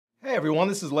everyone,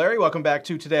 this is Larry. Welcome back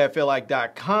to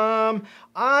TodayIFeelLike.com.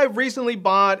 I recently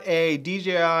bought a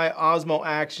DJI OSMO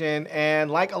Action, and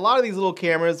like a lot of these little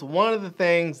cameras, one of the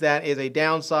things that is a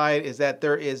downside is that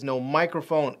there is no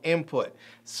microphone input.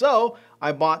 So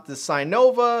I bought the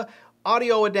Cynova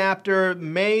audio adapter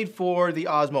made for the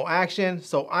OSMO Action.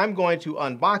 So I'm going to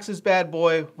unbox this bad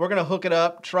boy. We're going to hook it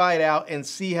up, try it out, and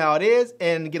see how it is,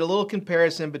 and get a little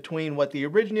comparison between what the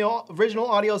original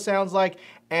audio sounds like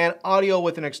and audio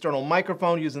with an external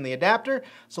microphone using the adapter.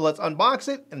 So let's unbox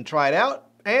it and try it out,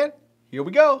 and here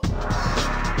we go.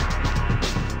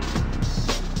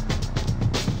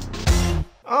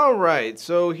 All right,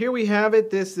 so here we have it.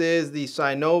 This is the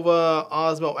Cynova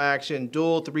OSMO Action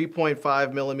dual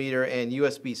 3.5 millimeter and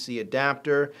USB-C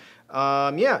adapter.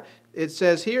 Yeah, it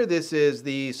says here this is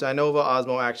the Cynova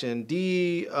OSMO Action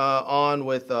D on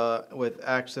with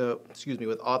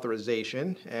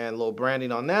authorization, and a little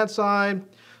branding on that side.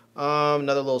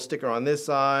 Another little sticker on this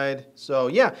side. So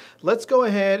yeah, let's go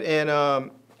ahead and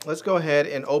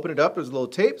open it up. There's a little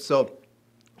tape. So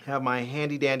have my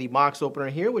handy dandy box opener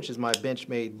here, which is my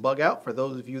Benchmade bug out for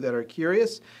those of you that are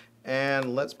curious.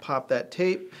 And let's pop that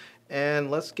tape and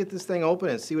let's get this thing open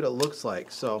and see what it looks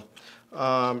like. So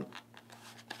I've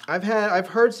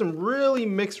heard some really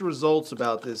mixed results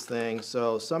about this thing.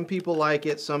 So some people like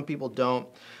it, some people don't.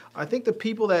 I think the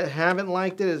people that haven't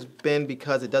liked it has been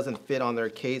because it doesn't fit on their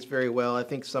case very well. I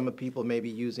think some people may be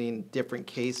using different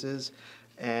cases,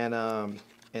 and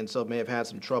so may have had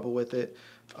some trouble with it.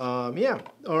 Yeah,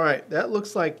 all right, that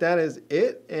looks like that is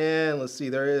it. And let's see,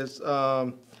 there is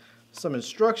some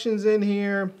instructions in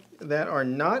here that are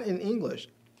not in English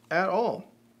at all.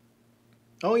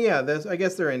 Oh yeah, I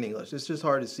guess they're in English. It's just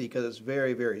hard to see because it's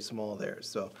very, very small there.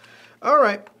 So, all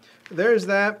right, there's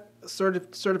that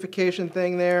certification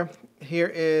thing there. Here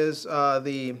is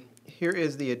the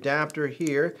adapter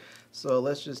here. So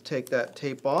let's just take that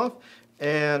tape off,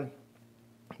 and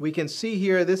we can see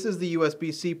here, this is the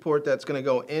USB-C port that's going to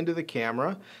go into the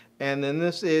camera, and then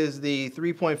this is the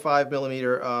 3.5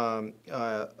 millimeter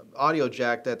audio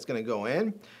jack that's going to go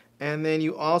in. And then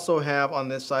you also have on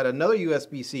this side another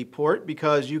USB-C port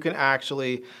because you can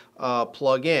actually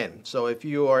plug in. So if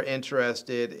you are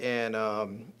interested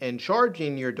in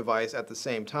charging your device at the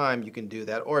same time, you can do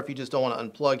that. Or if you just don't want to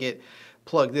unplug it,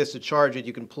 plug this to charge it,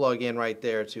 you can plug in right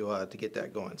there to get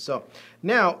that going. So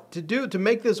now to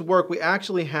make this work, we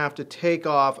actually have to take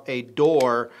off a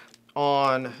door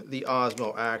on the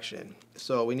OSMO Action.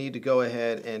 So we need to go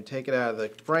ahead and take it out of the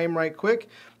frame right quick.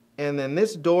 And then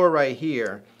this door right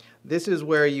here, this is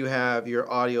where you have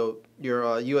your audio, your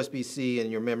USB-C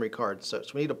and your memory card and such.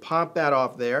 So we need to pop that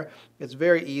off there. It's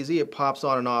very easy. It pops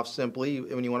on and off simply.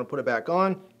 When you want to put it back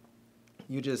on,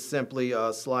 you just simply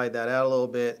slide that out a little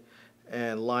bit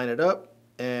and line it up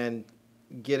and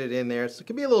get it in there. So it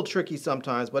can be a little tricky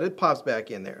sometimes, but it pops back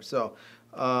in there. So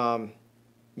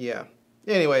yeah.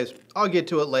 Anyways, I'll get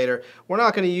to it later. We're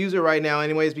not going to use it right now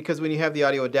anyways, because when you have the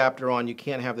audio adapter on, you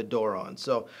can't have the door on.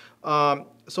 So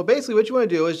so basically what you want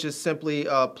to do is just simply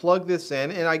plug this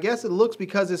in, and I guess it looks,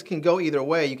 because this can go either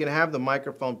way, you can have the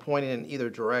microphone pointing in either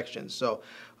direction. So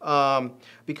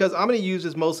because I'm going to use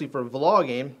this mostly for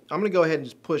vlogging, I'm going to go ahead and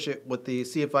just push it with the,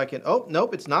 see if I can, oh,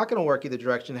 nope, it's not going to work either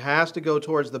direction. It has to go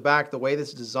towards the back. The way this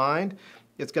is designed,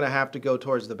 it's going to have to go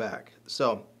towards the back.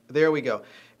 So there we go.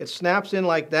 It snaps in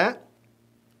like that.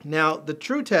 Now, the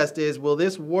true test is, will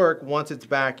this work once it's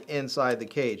back inside the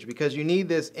cage? Because you need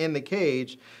this in the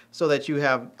cage so that you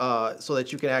have, so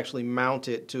that you can actually mount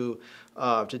it to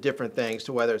different things,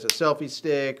 to whether it's a selfie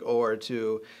stick or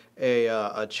to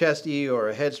a chesty or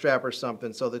a head strap or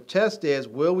something. So the test is,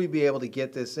 will we be able to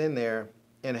get this in there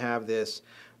and have this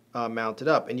mounted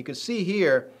up? And you can see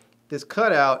here, this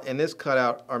cutout and this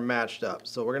cutout are matched up.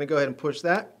 So we're going to go ahead and push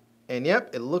that. And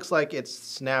yep, it looks like it's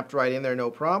snapped right in there,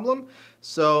 no problem.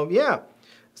 So yeah,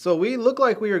 so we look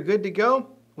like we are good to go.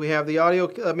 We have the audio,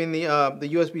 the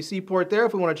USB-C port there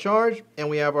if we want to charge, and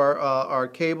we have our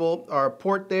cable, our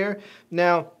port there.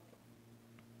 Now,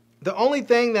 the only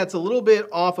thing that's a little bit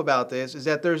off about this is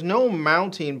that there's no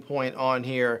mounting point on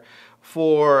here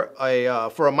for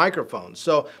a microphone.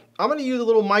 So I'm going to use a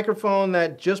little microphone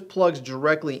that just plugs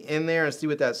directly in there and see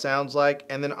what that sounds like.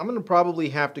 And then I'm going to probably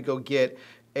have to go get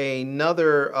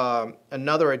another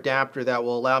adapter that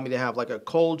will allow me to have like a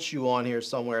cold shoe on here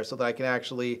somewhere so that I can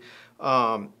actually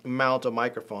mount a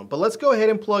microphone. But let's go ahead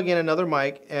and plug in another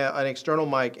mic, an external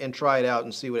mic, and try it out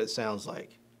and see what it sounds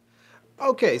like.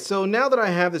 Okay, so now that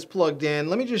I have this plugged in,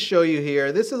 let me just show you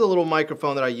here. This is a little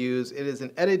microphone that I use. It is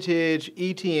an Editage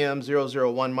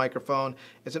ETM001 microphone.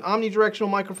 It's an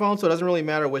omnidirectional microphone, so it doesn't really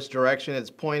matter which direction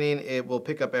it's pointing. It will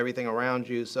pick up everything around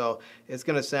you, so it's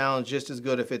going to sound just as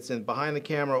good if it's in behind the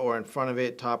camera or in front of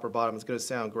it, top or bottom. It's going to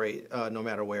sound great no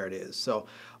matter where it is. So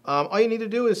all you need to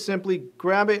do is simply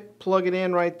grab it, plug it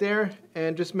in right there,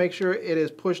 and just make sure it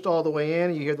is pushed all the way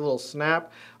in. You hear the little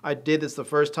snap. I did this the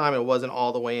first time and it wasn't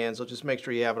all the way in, so just make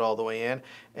sure you have it all the way in.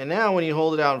 And now when you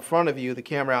hold it out in front of you, the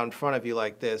camera out in front of you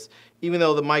like this, even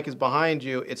though the mic is behind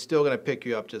you, it's still going to pick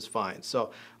you up just fine.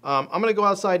 So I'm going to go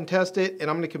outside and test it, and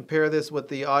I'm going to compare this with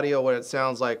the audio, what it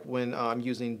sounds like when I'm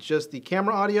using just the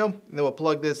camera audio, and then we'll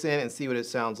plug this in and see what it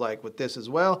sounds like with this as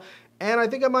well. And I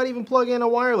think I might even plug in a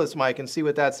wireless mic and see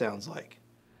what that sounds like.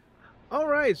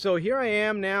 Alright, so here I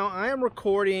am now. I am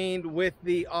recording with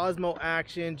the Osmo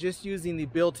Action, just using the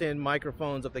built-in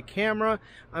microphones of the camera.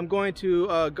 I'm going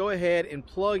to go ahead and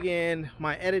plug in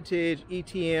my Editage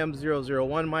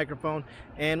ETM001 microphone,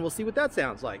 and we'll see what that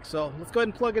sounds like. So let's go ahead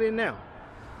and plug it in now.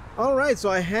 Alright, so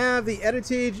I have the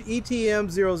Editage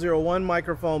ETM001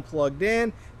 microphone plugged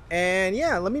in. And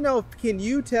yeah, let me know, can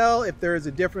you tell if there is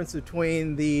a difference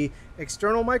between the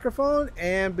external microphone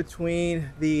and between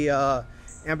the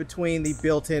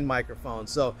built-in microphone?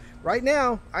 So right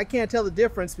now, I can't tell the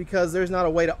difference because there's not a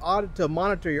way to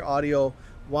monitor your audio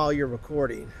while you're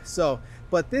recording. So,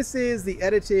 but this is the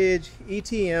Editage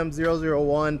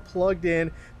ETM001 plugged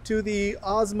in to the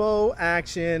Osmo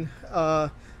Action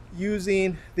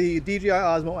using the DJI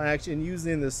Osmo Action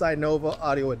using the Cynova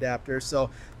audio adapter. So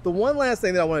the one last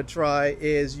thing that I want to try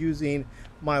is using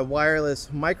my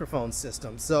wireless microphone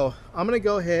system. So I'm going to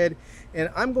go ahead and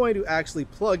I'm going to actually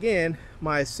plug in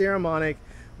my Saramonic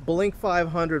Blink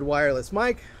 500 wireless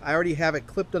mic. I already have it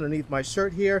clipped underneath my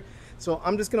shirt here. So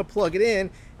I'm just going to plug it in,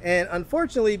 and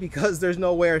unfortunately, because there's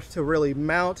nowhere to really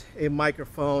mount a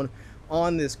microphone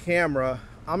on this camera,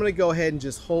 I'm going to go ahead and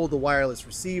just hold the wireless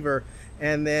receiver,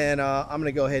 and then I'm going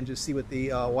to go ahead and just see what the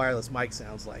wireless mic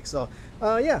sounds like. So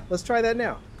yeah, let's try that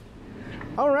now.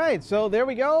 Alright, so there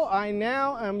we go. I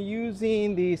now am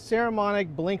using the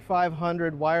Saramonic Blink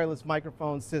 500 wireless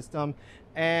microphone system,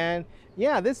 and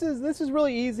yeah, this is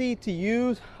really easy to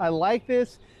use. I like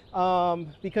this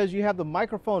because you have the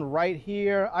microphone right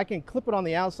here. I can clip it on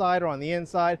the outside or on the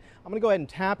inside. I'm gonna go ahead and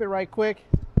tap it right quick.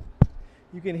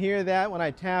 You can hear that when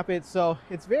I tap it, so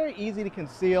it's very easy to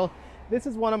conceal. This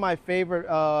is one of my favorite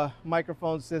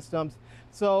microphone systems.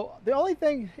 So the only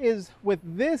thing is, with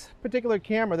this particular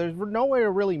camera, there's nowhere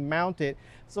to really mount it.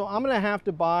 So I'm gonna have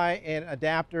to buy an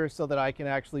adapter so that I can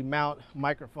actually mount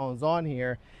microphones on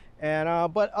here.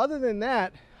 And but other than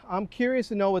that, I'm curious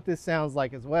to know what this sounds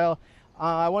like as well.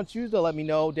 I want you to let me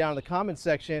know down in the comment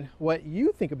section what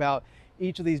you think about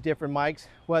each of these different mics,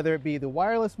 whether it be the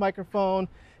wireless microphone,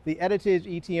 the Editage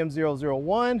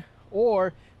ETM001,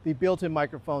 or the built-in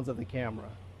microphones of the camera.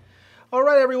 All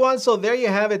right, everyone, so there you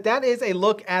have it. That is a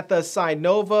look at the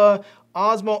Cynova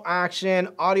Osmo Action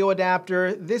audio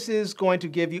adapter. This is going to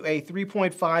give you a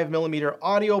 3.5mm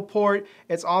audio port.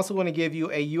 It's also going to give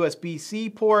you a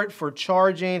USB-C port for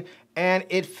charging, and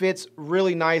it fits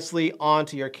really nicely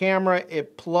onto your camera.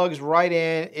 It plugs right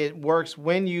in. It works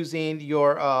when using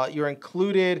your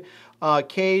included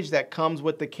cage that comes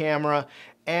with the camera.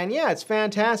 And yeah, it's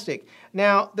fantastic.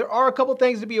 Now, there are a couple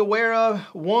things to be aware of.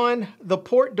 One, the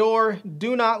port door,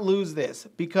 do not lose this,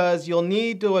 because you'll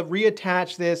need to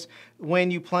reattach this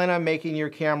when you plan on making your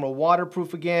camera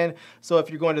waterproof again. So if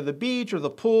you're going to the beach or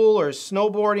the pool or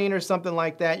snowboarding or something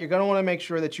like that, you're going to want to make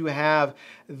sure that you have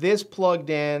this plugged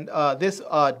in, this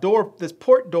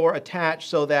port door attached,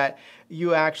 so that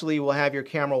you actually will have your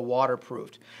camera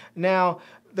waterproofed. Now,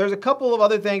 there's a couple of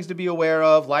other things to be aware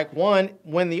of, like one,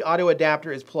 when the audio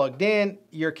adapter is plugged in,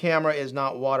 your camera is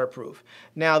not waterproof.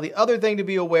 Now, the other thing to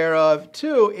be aware of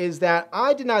too is that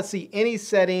I did not see any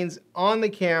settings on the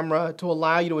camera to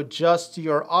allow you to adjust to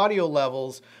your audio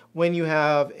levels when you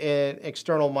have an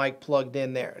external mic plugged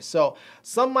in there. So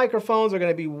some microphones are going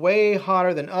to be way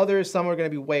hotter than others. Some are going to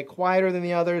be way quieter than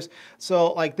the others.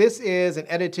 So like this is an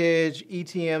Editage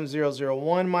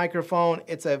ETM001 microphone.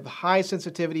 It's a high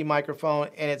sensitivity microphone,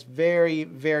 and it's very,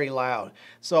 very loud.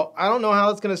 So I don't know how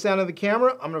it's going to sound on the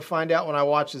camera. I'm going to find out when I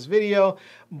watch this video.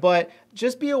 But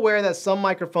just be aware that some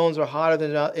microphones are hotter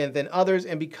than others,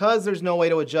 and because there's no way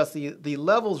to adjust the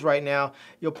levels right now,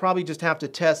 you'll probably just have to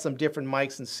test some different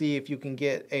mics and see if you can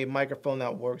get a microphone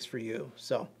that works for you.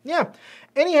 So yeah,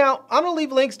 anyhow, I'm going to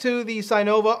leave links to the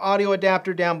Cynova audio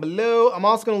adapter down below. I'm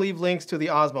also going to leave links to the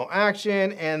Osmo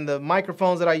Action and the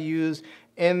microphones that I use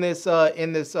in this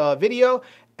video.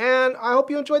 And I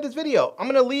hope you enjoyed this video. I'm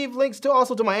gonna leave links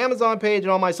also to my Amazon page and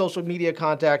all my social media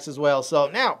contacts as well. So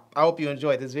now, I hope you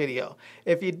enjoyed this video.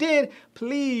 If you did,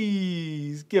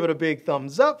 please give it a big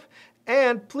thumbs up,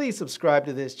 and please subscribe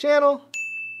to this channel,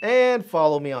 and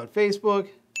follow me on Facebook.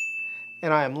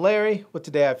 And I am Larry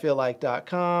with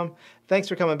TodayIFeelLike.com. Thanks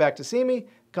for coming back to see me.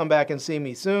 Come back and see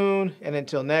me soon. And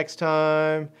until next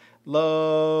time,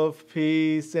 love,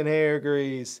 peace, and hair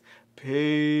grease.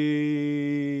 Peace.